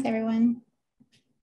 Thanks, everyone.